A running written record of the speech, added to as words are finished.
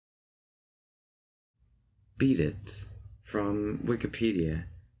Beat It from Wikipedia,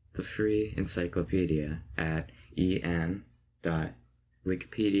 the free encyclopedia at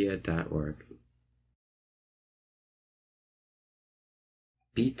en.wikipedia.org.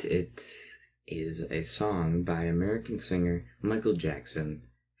 Beat It is a song by American singer Michael Jackson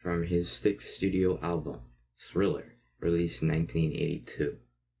from his sixth studio album, Thriller, released in 1982.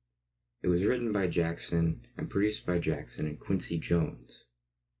 It was written by Jackson and produced by Jackson and Quincy Jones.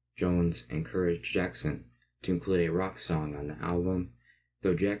 Jones encouraged Jackson to include a rock song on the album,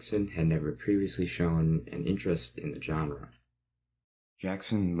 though Jackson had never previously shown an interest in the genre.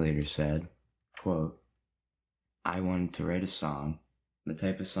 Jackson later said, quote, "I wanted to write a song, the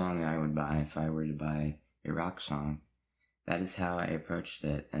type of song I would buy if I were to buy a rock song. That is how I approached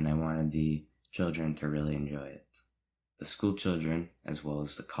it, and I wanted the children to really enjoy it. The school children, as well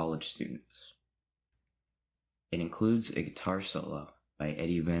as the college students." It includes a guitar solo by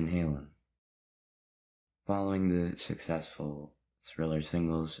Eddie Van Halen. Following the successful Thriller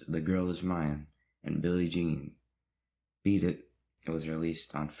singles The Girl Is Mine and Billie Jean, Beat It was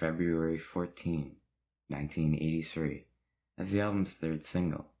released on February 14, 1983, as the album's third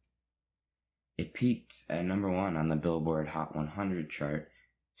single. It peaked at number 1 on the Billboard Hot 100 chart,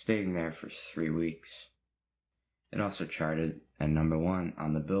 staying there for 3 weeks. It also charted at number 1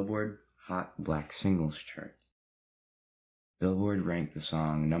 on the Billboard Hot Black Singles chart. Billboard ranked the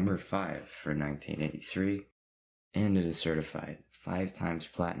song number 5 for 1983, and it is certified 5 times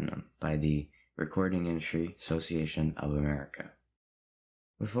platinum by the Recording Industry Association of America.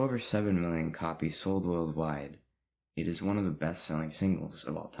 With over 7 million copies sold worldwide, it is one of the best-selling singles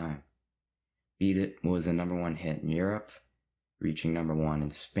of all time. Beat It was a number 1 hit in Europe, reaching number 1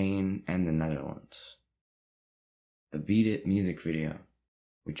 in Spain and the Netherlands. The Beat It music video,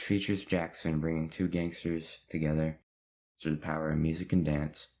 which features Jackson bringing 2 gangsters together through the power of music and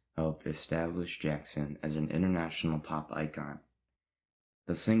dance, helped establish Jackson as an international pop icon.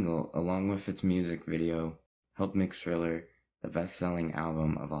 The single, along with its music video, helped make Thriller the best-selling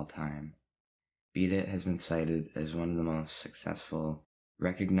album of all time. Beat It has been cited as one of the most successful,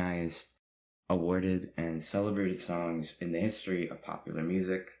 recognized, awarded, and celebrated songs in the history of popular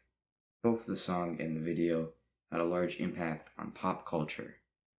music. Both the song and the video had a large impact on pop culture.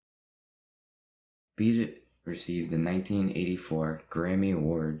 Beat It received the 1984 Grammy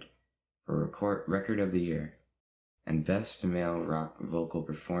Award for Record of the Year and Best Male Rock Vocal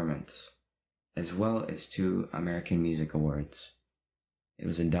Performance, as well as 2 American Music Awards. It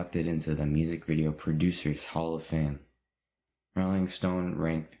was inducted into the Music Video Producers Hall of Fame. Rolling Stone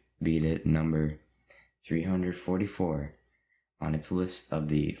ranked Beat It number 344 on its list of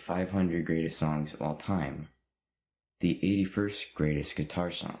the 500 greatest songs of all time, the 81st greatest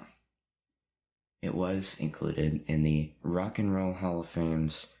guitar song. It was included in the Rock and Roll Hall of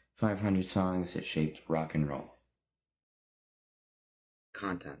Fame's 500 songs that shaped rock and roll.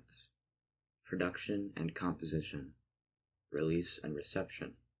 Contents: production and composition, release and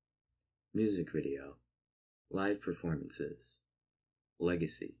reception, music video, live performances,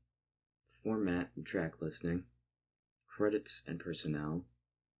 legacy, format and track listing, credits and personnel,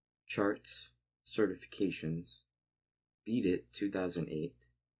 charts, certifications, Beat It 2008,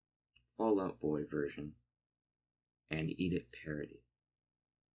 Fall Out Boy version, and Eat It parody.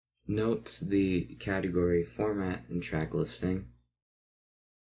 Note the category format and track listing,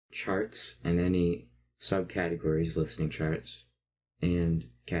 charts and any subcategories listing charts, and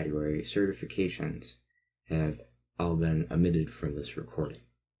category certifications have all been omitted from this recording.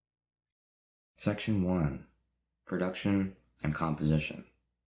 Section 1. Production and composition.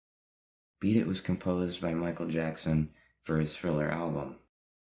 Beat It was composed by Michael Jackson for his Thriller album.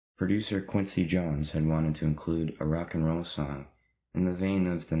 Producer Quincy Jones had wanted to include a rock and roll song in the vein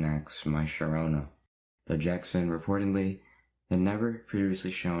of the next My Sharona, though Jackson reportedly had never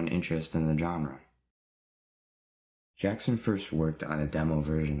previously shown interest in the genre. Jackson first worked on a demo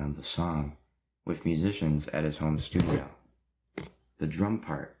version of the song with musicians at his home studio. The drum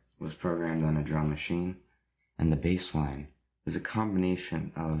part was programmed on a drum machine, and the bass line was a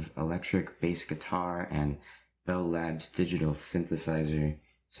combination of electric bass guitar and Bell Labs digital synthesizer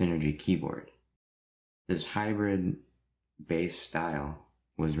Synergy keyboard. This hybrid bass style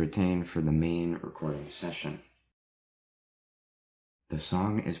was retained for the main recording session. The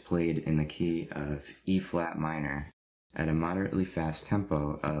song is played in the key of E-flat minor at a moderately fast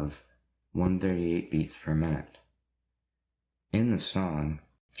tempo of 138 beats per minute. In the song,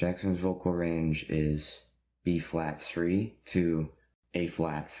 Jackson's vocal range is B-flat 3 to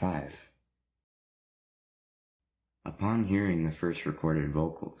A-flat 5. Upon hearing the first recorded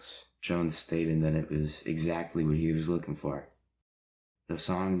vocals, Jones stated that it was exactly what he was looking for. The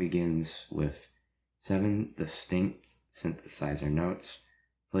song begins with 7 distinct synthesizer notes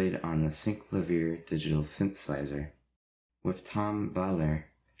played on the Synclavier digital synthesizer, with Tom Baller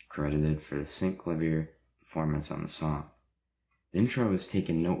credited for the Synclavier performance on the song. The intro was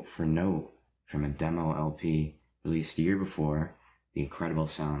taken note for note from a demo LP released a year before, The Incredible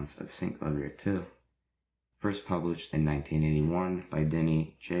Sounds of Synclavier 2, first published in 1981 by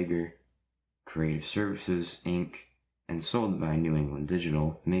Denny Jager, Creative Services, Inc., and sold by New England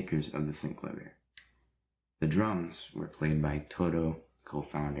Digital, makers of the Synclavier. The drums were played by Toto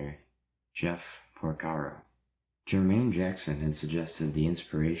co-founder Jeff Porcaro. Jermaine Jackson had suggested the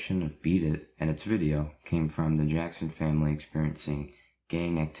inspiration of Beat It and its video came from the Jackson family experiencing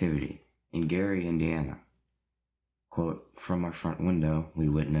gang activity in Gary, Indiana. Quote, "From our front window, we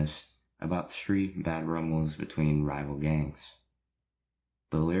witnessed about 3 bad rumbles between rival gangs."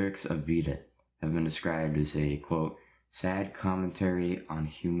 The lyrics of Beat It have been described as a, quote, "sad commentary on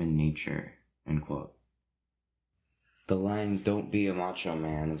human nature," end quote. The line, "Don't be a macho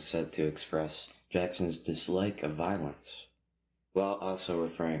man," is said to express Jackson's dislike of violence, while also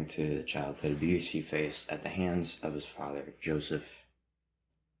referring to the childhood abuse he faced at the hands of his father, Joseph.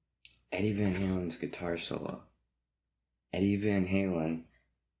 Eddie Van Halen's guitar solo. Eddie Van Halen,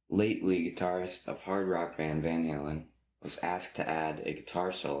 lately guitarist of hard rock band Van Halen, was asked to add a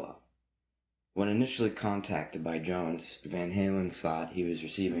guitar solo. When initially contacted by Jones, Van Halen thought he was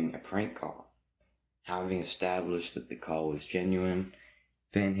receiving a prank call. Having established that the call was genuine,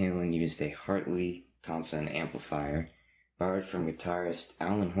 Van Halen used a Hartley Thompson amplifier borrowed from guitarist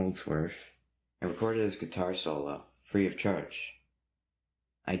Alan Holdsworth and recorded his guitar solo free of charge.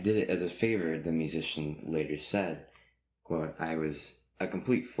 "I did it as a favor," the musician later said. Quote, "I was a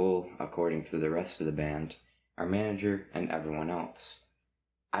complete fool according to the rest of the band, our manager, and everyone else.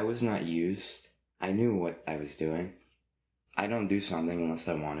 I was not used. I knew what I was doing. I don't do something unless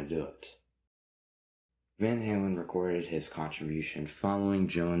I want to do it." Van Halen recorded his contribution following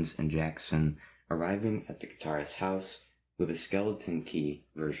Jones and Jackson arriving at the guitarist's house with a skeleton key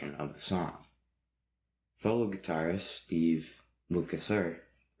version of the song. Fellow guitarist Steve Lukather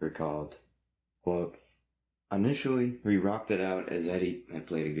recalled, quote, "Initially, we rocked it out as Eddie had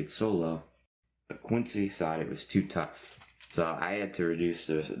played a good solo, but Quincy thought it was too tough, so I had to reduce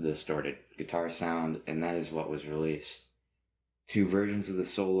the distorted guitar sound, and that is what was released. 2 versions of the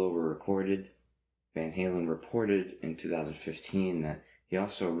solo were recorded. Van Halen reported in 2015 that he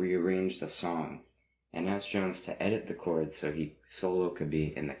also rearranged the song and asked Jones to edit the chords so solo could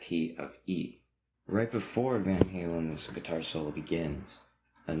be in the key of E. Right before Van Halen's guitar solo begins,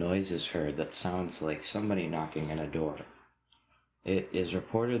 a noise is heard that sounds like somebody knocking on a door. It is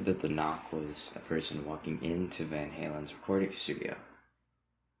reported that the knock was a person walking into Van Halen's recording studio.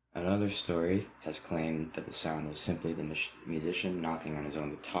 Another story has claimed that the sound was simply the musician knocking on his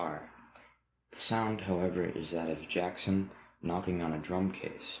own guitar. The sound, however, is that of Jackson knocking on a drum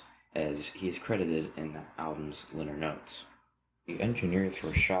case, as he is credited in the album's liner notes. The engineers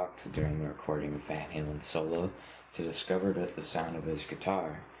were shocked during the recording of Van Halen's solo to discover that the sound of his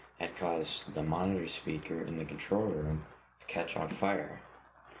guitar had caused the monitor speaker in the control room to catch on fire,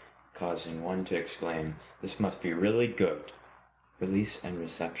 causing one to exclaim, "This must be really good." Release and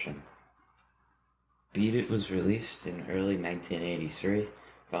reception. Beat It was released in early 1983,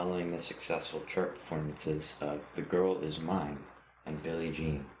 following the successful chart performances of The Girl Is Mine and Billie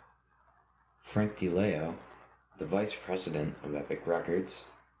Jean. Frank DiLeo, the vice president of Epic Records,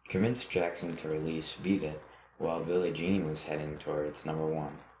 convinced Jackson to release Beat It while Billie Jean was heading towards number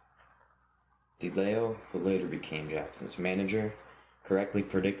 1. DiLeo, who later became Jackson's manager, correctly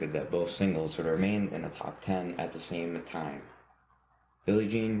predicted that both singles would remain in the top 10 at the same time. Billie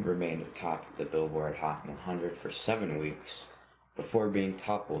Jean remained atop the Billboard Hot 100 for 7 weeks, before being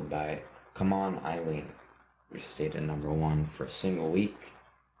toppled by Come On Eileen, which stayed at number 1 for a single week,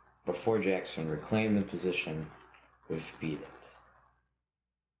 before Jackson reclaimed the position with Beat It.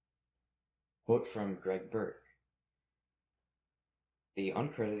 Quote from Greg Burke: "The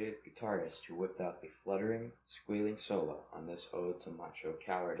uncredited guitarist who whipped out the fluttering, squealing solo on this ode to macho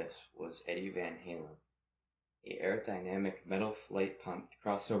cowardice was Eddie Van Halen, a aerodynamic metal flight-pumped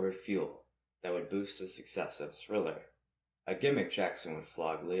crossover fuel that would boost the success of Thriller, a gimmick Jackson would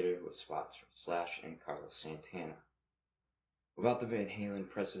flog later with spots from Slash and Carlos Santana. Without the Van Halen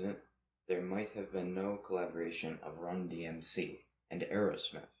precedent, there might have been no collaboration of Run DMC and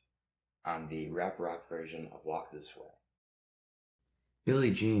Aerosmith on the rap rock version of Walk This Way."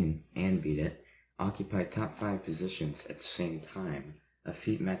 Billie Jean and Beat It occupied top 5 positions at the same time, a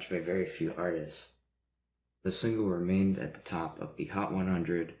feat matched by very few artists. The single remained at the top of the Hot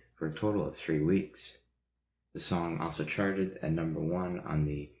 100 for a total of 3 weeks. The song also charted at number 1 on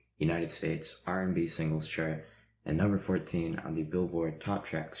the United States R&B Singles Chart and number 14 on the Billboard Top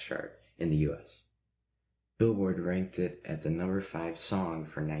Tracks chart in the US. Billboard ranked it at the number 5 song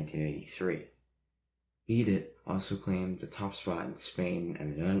for 1983. Beat It also claimed the top spot in Spain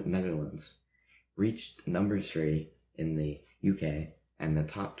and the Netherlands, reached number 3 in the UK, and the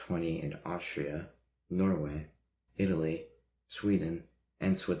top 20 in Austria, Norway, Italy, Sweden,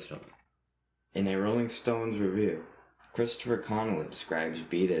 and Switzerland. In a Rolling Stones review, Christopher Connolly describes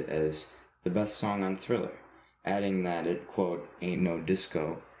Beat It as the best song on Thriller, adding that it, quote, ain't no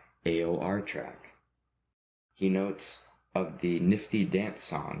disco AOR track. He notes of the nifty dance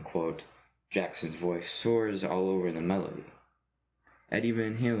song, quote, Jackson's voice soars all over the melody. Eddie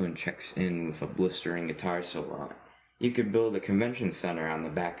Van Halen checks in with a blistering guitar solo. You could build a convention center on the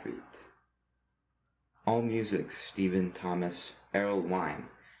backbeat. AllMusic's Stephen Thomas Errol Wine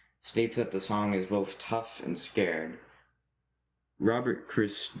states that the song is both tough and scared. Robert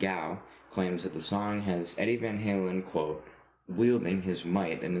Chris Gow claims that the song has Eddie Van Halen, quote, wielding his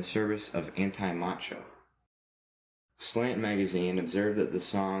might in the service of anti-macho. Slant magazine observed that the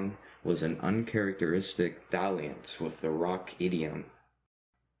song was an uncharacteristic dalliance with the rock idiom.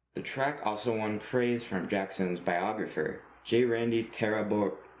 The track also won praise from Jackson's biographer, J. Randy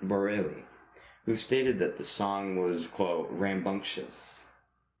Taraborelli, who stated that the song was, quote, rambunctious.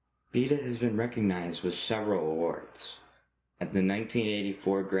 Beat It has been recognized with several awards. At the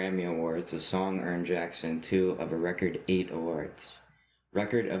 1984 Grammy Awards, the song earned Jackson 2 of a record 8 awards,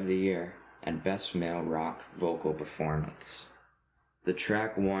 Record of the Year, and Best Male Rock Vocal Performance. The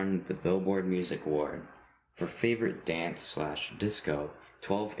track won the Billboard Music Award for Favorite Dance/Disco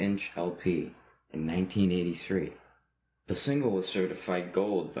 12-inch LP in 1983. The single was certified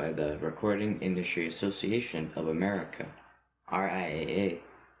gold by the Recording Industry Association of America, RIAA,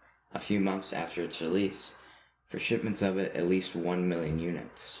 a few months after its release, for shipments of it at least 1 million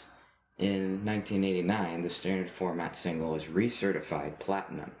units. In 1989, the standard format single was recertified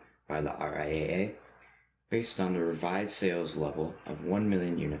platinum by the RIAA, based on the revised sales level of 1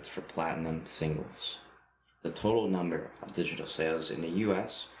 million units for platinum singles. The total number of digital sales in the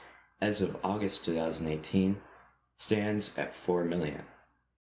US as of August 2018 stands at 4 million.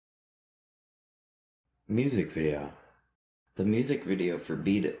 Music video. The music video for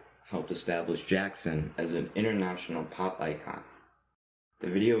Beat It helped establish Jackson as an international pop icon. The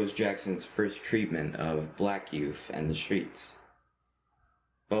video was Jackson's first treatment of black youth and the streets.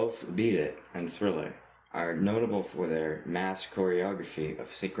 Both Beat It and Thriller are notable for their mass choreography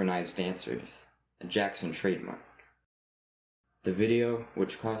of synchronized dancers, a Jackson trademark. The video,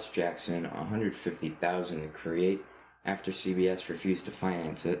 which cost Jackson $150,000 to create after CBS refused to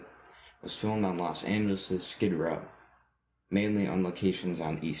finance it, was filmed on Los Angeles' Skid Row, mainly on locations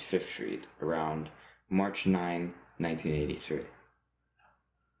on East 5th Street, around March 9, 1983.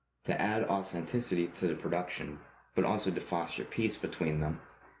 To add authenticity to the production, but also to foster peace between them,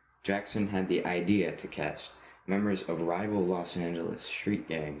 Jackson had the idea to cast members of rival Los Angeles street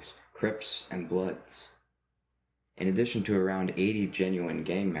gangs, Crips and Bloods. In addition to around 80 genuine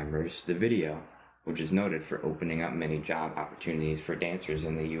gang members, the video, which is noted for opening up many job opportunities for dancers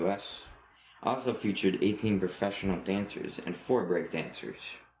in the US, also featured 18 professional dancers and 4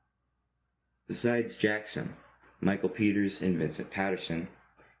 breakdancers. Besides Jackson, Michael Peters and Vincent Patterson,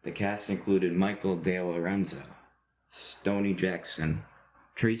 the cast included Michael De Lorenzo, Stoney Jackson,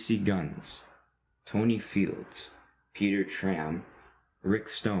 Tracy Guns, Tony Fields, Peter Tram, Rick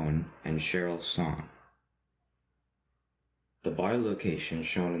Stone, and Cheryl Song. The bar location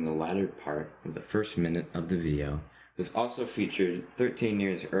shown in the latter part of the first minute of the video was also featured 13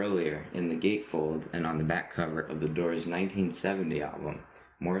 years earlier in the gatefold and on the back cover of the Doors' 1970 album,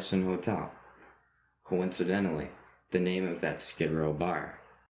 Morrison Hotel. Coincidentally, the name of that Skid Row bar,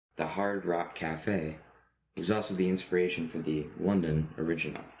 the Hard Rock Cafe, was also the inspiration for the London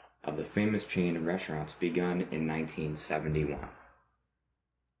original of the famous chain of restaurants begun in 1971.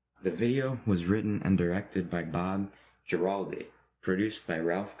 The video was written and directed by Bob Giraldi, produced by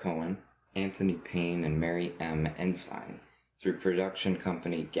Ralph Cohen, Anthony Payne, and Mary M. Ensign through production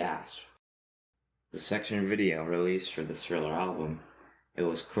company Gasp. The section video released for the Thriller album, it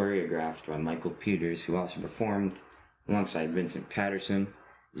was choreographed by Michael Peters, who also performed alongside Vincent Patterson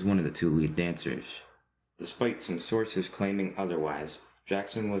as one of the 2 lead dancers. Despite some sources claiming otherwise,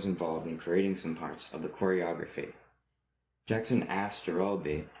 Jackson was involved in creating some parts of the choreography. Jackson asked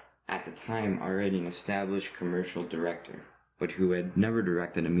Giraldi, at the time already an established commercial director, but who had never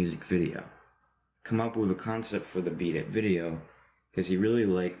directed a music video, come up with a concept for the Beat It video, because he really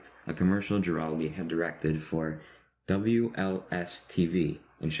liked a commercial Giraldi had directed for WLS-TV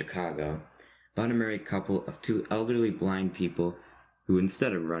in Chicago about a married couple of 2 elderly blind people who who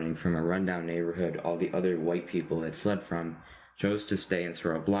instead of running from a rundown neighborhood all the other white people had fled from, chose to stay and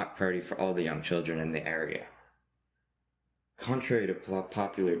throw a block party for all the young children in the area. Contrary to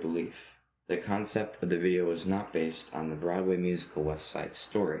popular belief, the concept of the video was not based on the Broadway musical West Side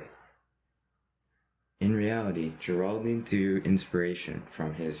Story. In reality, Geraldine drew inspiration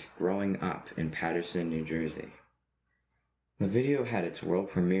from his growing up in Paterson, New Jersey. The video had its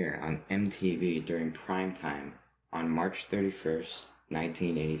world premiere on MTV during prime time on March 31st,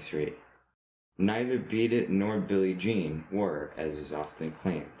 1983. Neither Beat It nor Billie Jean were, as is often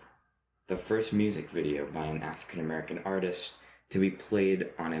claimed, the first music video by an African-American artist to be played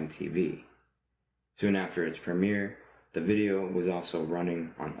on MTV. Soon after its premiere, the video was also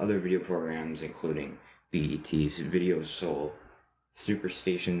running on other video programs including BET's Video Soul,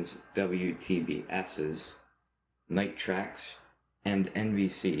 Superstation's WTBS's, Night Tracks, and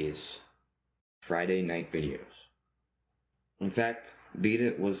NBC's Friday Night Videos. In fact, Beat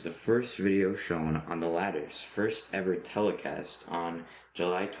It was the first video shown on the latter's first ever telecast on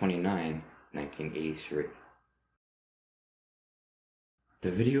July 29, 1983.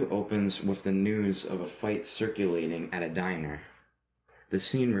 The video opens with the news of a fight circulating at a diner. The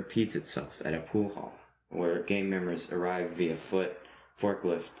scene repeats itself at a pool hall, where gang members arrive via foot,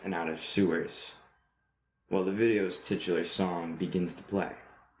 forklift, and out of sewers, while the video's titular song begins to play.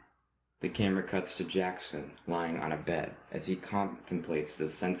 The camera cuts to Jackson lying on a bed as he contemplates the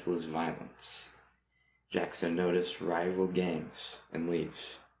senseless violence. Jackson notices rival gangs and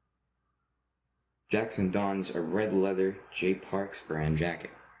leaves. Jackson dons a red leather J. Parks brand jacket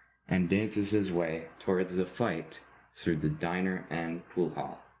and dances his way towards the fight through the diner and pool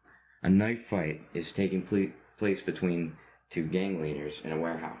hall. A knife fight is taking place between two gang leaders in a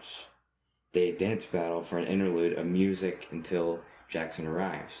warehouse. They dance battle for an interlude of music until Jackson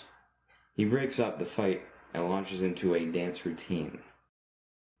arrives. He breaks up the fight and launches into a dance routine.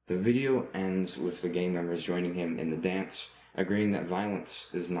 The video ends with the gang members joining him in the dance, agreeing that violence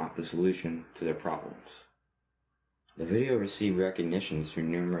is not the solution to their problems. The video received recognitions through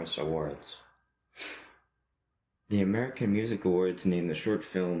numerous awards. The American Music Awards named the short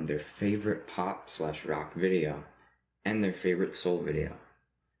film their favorite pop/rock video and their favorite soul video.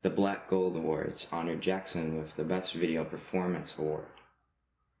 The Black Gold Awards honored Jackson with the Best Video Performance Award.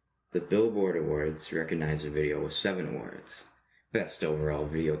 The Billboard Awards recognized the video with 7 awards: Best Overall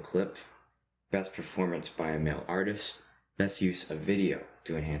Video Clip, Best Performance by a Male Artist, Best Use of Video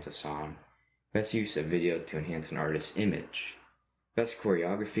to Enhance a Song, Best Use of Video to Enhance an Artist's Image, Best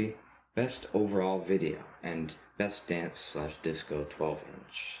Choreography, Best Overall Video, and Best Dance/Disco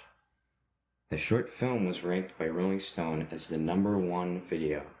 12-inch. The short film was ranked by Rolling Stone as the #1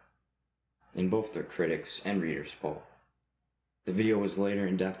 video in both their critics and readers poll. The video was later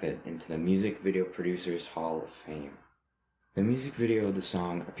inducted into the Music Video Producers Hall of Fame. The music video of the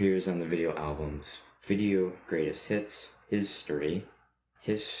song appears on the video albums Video Greatest Hits, His Story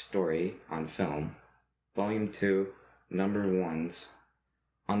on Film, Volume 2, #1s,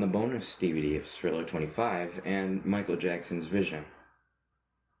 on the bonus DVD of Thriller 25, and Michael Jackson's Vision.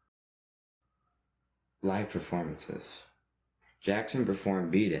 Live performances. Jackson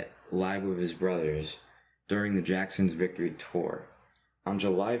performed Beat It live with his brothers during the Jackson's Victory Tour. On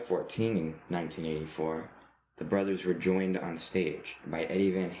July 14, 1984, the brothers were joined on stage by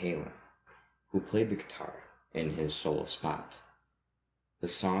Eddie Van Halen, who played the guitar in his solo spot. The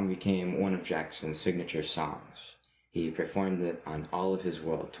song became one of Jackson's signature songs. He performed it on all of his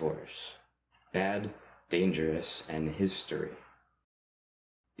world tours: Bad, Dangerous, and History.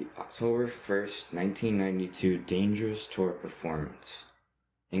 The October 1st, 1992 Dangerous Tour performance,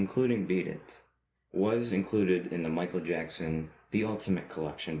 including Beat It, was included in the Michael Jackson The Ultimate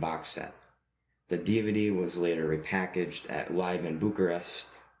Collection box set. The DVD was later repackaged at Live in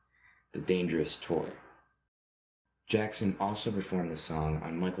Bucharest, The Dangerous Tour. Jackson also performed the song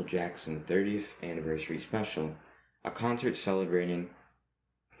on Michael Jackson's 30th Anniversary Special, a concert celebrating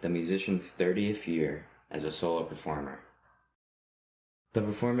the musician's 30th year as a solo performer. The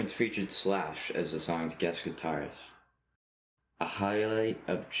performance featured Slash as the song's guest guitarist. A highlight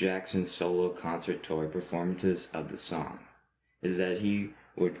of Jackson's solo concert tour performances of the song is that he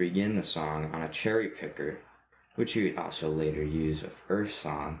would begin the song on a cherry picker, which he would also later use of Earth's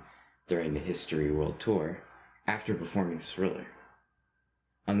song during the History World Tour, after performing Thriller.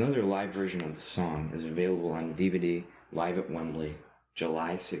 Another live version of the song is available on DVD Live at Wembley,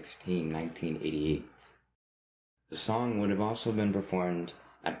 July 16, 1988. The song would have also been performed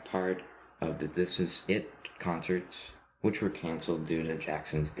at part of the This Is It concerts, which were canceled due to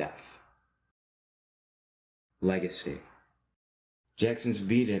Jackson's death. Legacy. Jackson's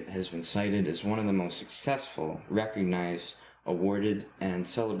Beat It has been cited as one of the most successful, recognized awarded and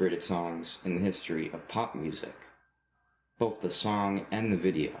celebrated songs in the history of pop music. Both the song and the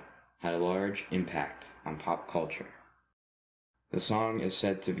video had a large impact on pop culture. The song is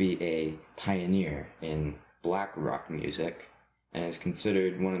said to be a pioneer in black rock music and is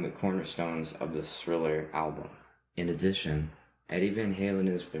considered one of the cornerstones of the Thriller album. In addition, Eddie Van Halen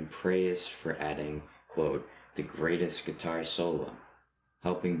has been praised for adding, quote, the greatest guitar solo,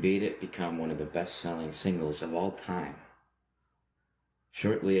 helping Beat It become one of the best-selling singles of all time.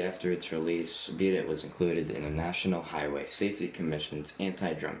 Shortly after its release, Beat It was included in the National Highway Safety Commission's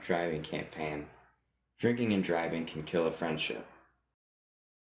anti-drunk driving campaign, Drinking and Driving Can Kill a Friendship.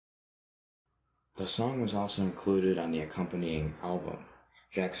 The song was also included on the accompanying album.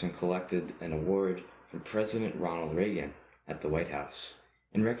 Jackson collected an award from President Ronald Reagan at the White House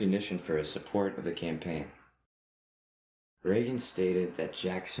in recognition for his support of the campaign. Reagan stated that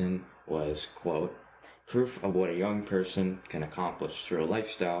Jackson was, quote, proof of what a young person can accomplish through a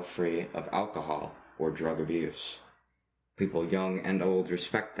lifestyle free of alcohol or drug abuse. People young and old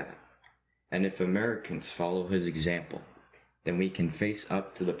respect that. And if Americans follow his example, then we can face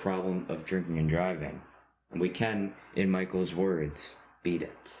up to the problem of drinking and driving, and we can, in Michael's words, beat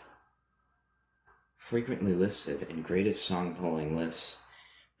it. Frequently listed in greatest song polling lists,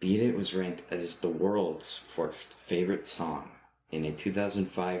 Beat It was ranked as the world's fourth favorite song in a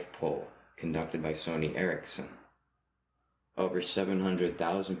 2005 poll conducted by Sony Ericsson. Over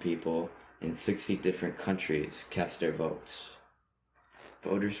 700,000 people in 60 different countries cast their votes.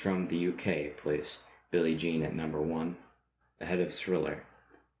 Voters from the UK placed Billie Jean at number 1, ahead of Thriller,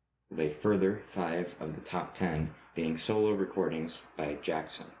 with a further 5 of the top 10 being solo recordings by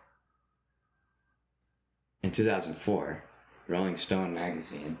Jackson. In 2004, Rolling Stone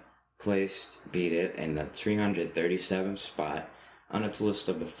magazine placed Beat It in the 337th spot on its list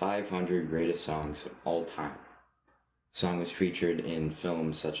of the 500 greatest songs of all time. The song was featured in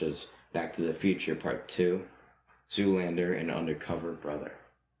films such as Back to the Future Part 2, Zoolander, and Undercover Brother.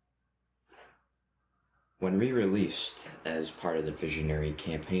 When re-released as part of the Visionary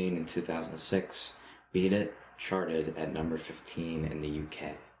campaign in 2006, Beat It charted at number 15 in the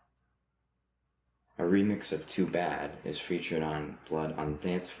UK. A remix of Too Bad is featured on Blood on the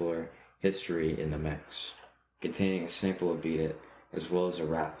Dance Floor, History in the Mix, containing a sample of Beat It, as well as a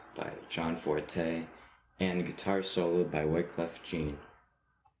rap by John Forte and a guitar solo by Wyclef Jean.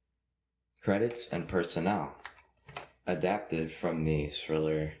 Credits and personnel adapted from the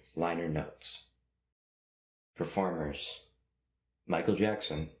Thriller liner notes. Performers: Michael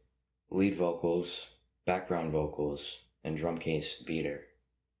Jackson, lead vocals, background vocals, and drum case beater.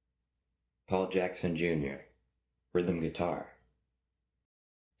 Paul Jackson Jr., rhythm guitar.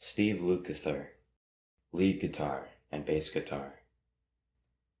 Steve Lukather, lead guitar and bass guitar.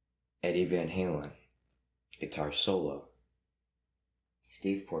 Eddie Van Halen, guitar solo.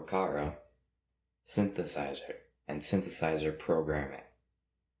 Steve Porcaro, synthesizer and synthesizer programming.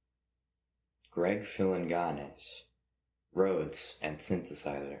 Greg Philanganes, Rhodes and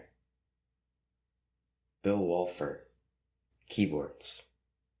synthesizer. Bill Walford, keyboards.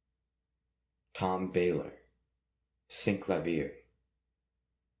 Tom Baylor, synclavier.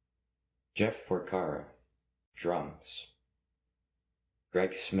 Jeff Porcaro, drums.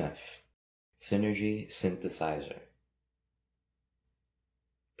 Greg Smith, Synergy synthesizer.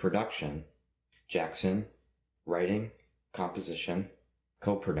 Production: Jackson, writing, composition,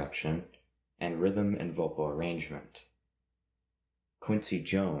 co-production, and rhythm and vocal arrangement. Quincy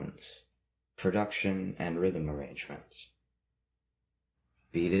Jones, production and rhythm arrangements.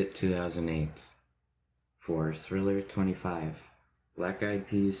 Beat It 2008. For Thriller 25, Black Eyed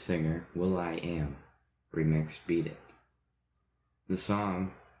Peas singer will.i.am remixed Beat It. The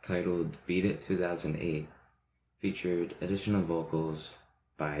song, titled Beat It 2008, featured additional vocals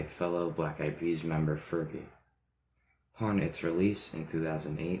by fellow Black Eyed Peas member Fergie. Upon its release in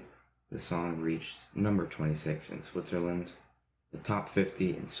 2008, the song reached number 26 in Switzerland, the top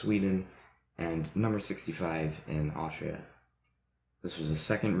 50 in Sweden, and number 65 in Austria. This was the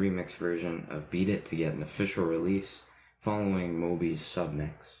second remix version of Beat It to get an official release following Moby's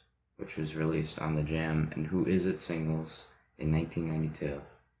submix, which was released on the Jam and Who Is It singles in 1992,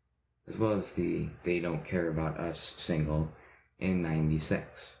 as well as the They Don't Care About Us single in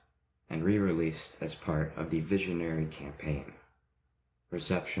 96, and re-released as part of the Visionary campaign.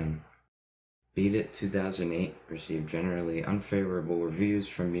 Reception: Beat It 2008 received generally unfavorable reviews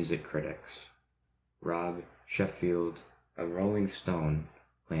from music critics. Rob Sheffield of Rolling Stone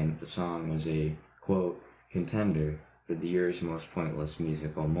claimed the song was a, quote, contender for the year's most pointless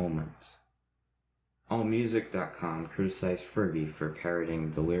musical moments. AllMusic.com criticized Fergie for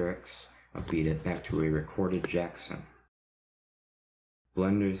parroting the lyrics of Beat It back to a recorded Jackson.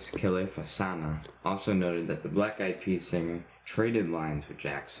 Blender's Khalif Hasana also noted that the Black Eyed Peas singer traded lines with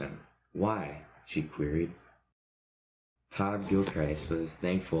Jackson. Why? She queried. Todd Gilchrist was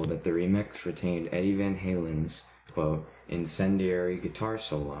thankful that the remix retained Eddie Van Halen's, quote, incendiary guitar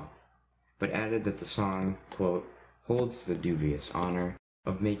solo, but added that the song, quote, holds the dubious honor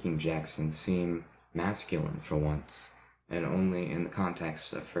of making Jackson seem masculine for once, and only in the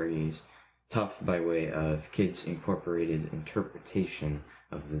context of Fergie's Tough by way of Kid's incorporated interpretation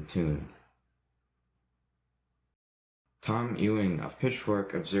of the tune. Tom Ewing of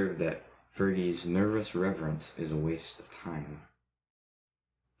Pitchfork observed that Fergie's nervous reverence is a waste of time.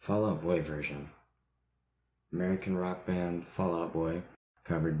 Fall Out Boy version. American rock band Fall Out Boy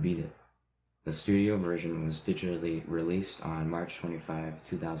covered Beat It. The studio version was digitally released on March 25,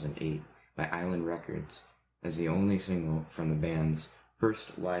 2008 by Island Records as the only single from the band's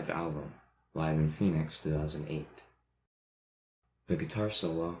first live album, Live in Phoenix 2008. The guitar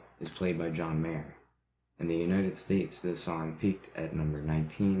solo is played by John Mayer. In the United States, this song peaked at number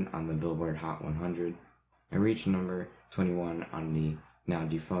 19 on the Billboard Hot 100 and reached number 21 on the now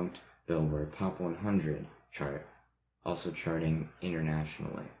defunct Billboard Pop 100 chart, also charting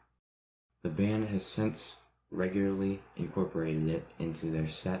internationally. The band has since regularly incorporated it into their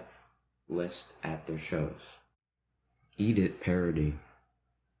set list at their shows. Eat It parody.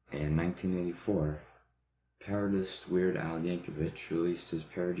 In 1984, parodist Weird Al Yankovic released his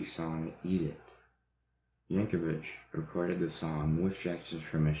parody song Eat It. Yankovic recorded the song with Jackson's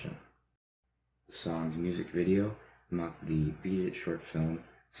permission. The song's music video mocked the Beat It short film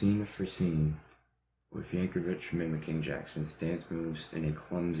scene for scene, with Yankovic mimicking Jackson's dance moves in a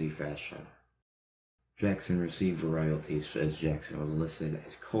clumsy fashion. Jackson received royalties as Jackson was listed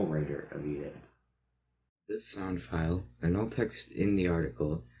as co-writer of Eat It. This sound file and all text in the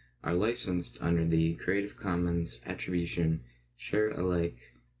article are licensed under the Creative Commons Attribution Share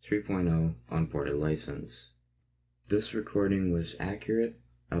Alike 3.0 unported license. This recording was accurate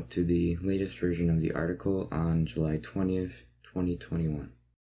up to the latest version of the article on July 20th, 2021.